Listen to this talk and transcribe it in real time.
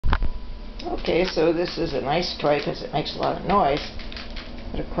Okay, so this is a nice toy because it makes a lot of noise.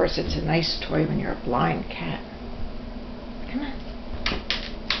 But of course it's a nice toy when you're a blind cat. Come on.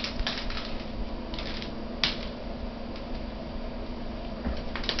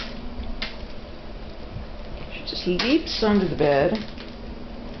 She just leaps under the bed.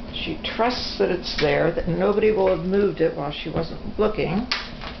 She trusts that it's there, that nobody will have moved it while she wasn't looking.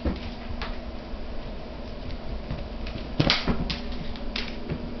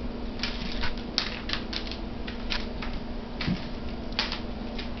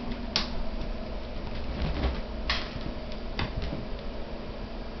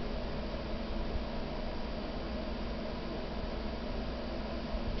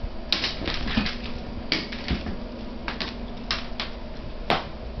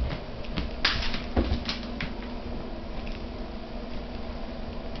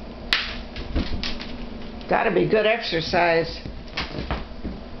 Gotta be good exercise.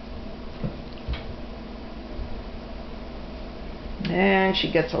 And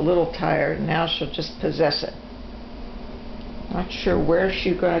she gets a little tired. Now she'll just possess it. Not sure where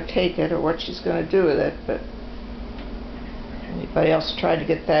she's going to take it or what she's going to do with it, but if anybody else tried to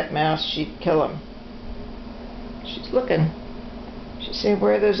get that mouse, she'd kill him. She's looking. She's saying,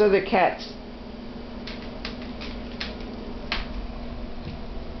 where are those other cats?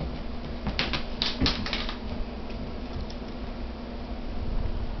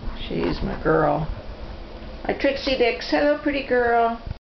 She's my girl. Hi, Trixie Dix. Hello, pretty girl.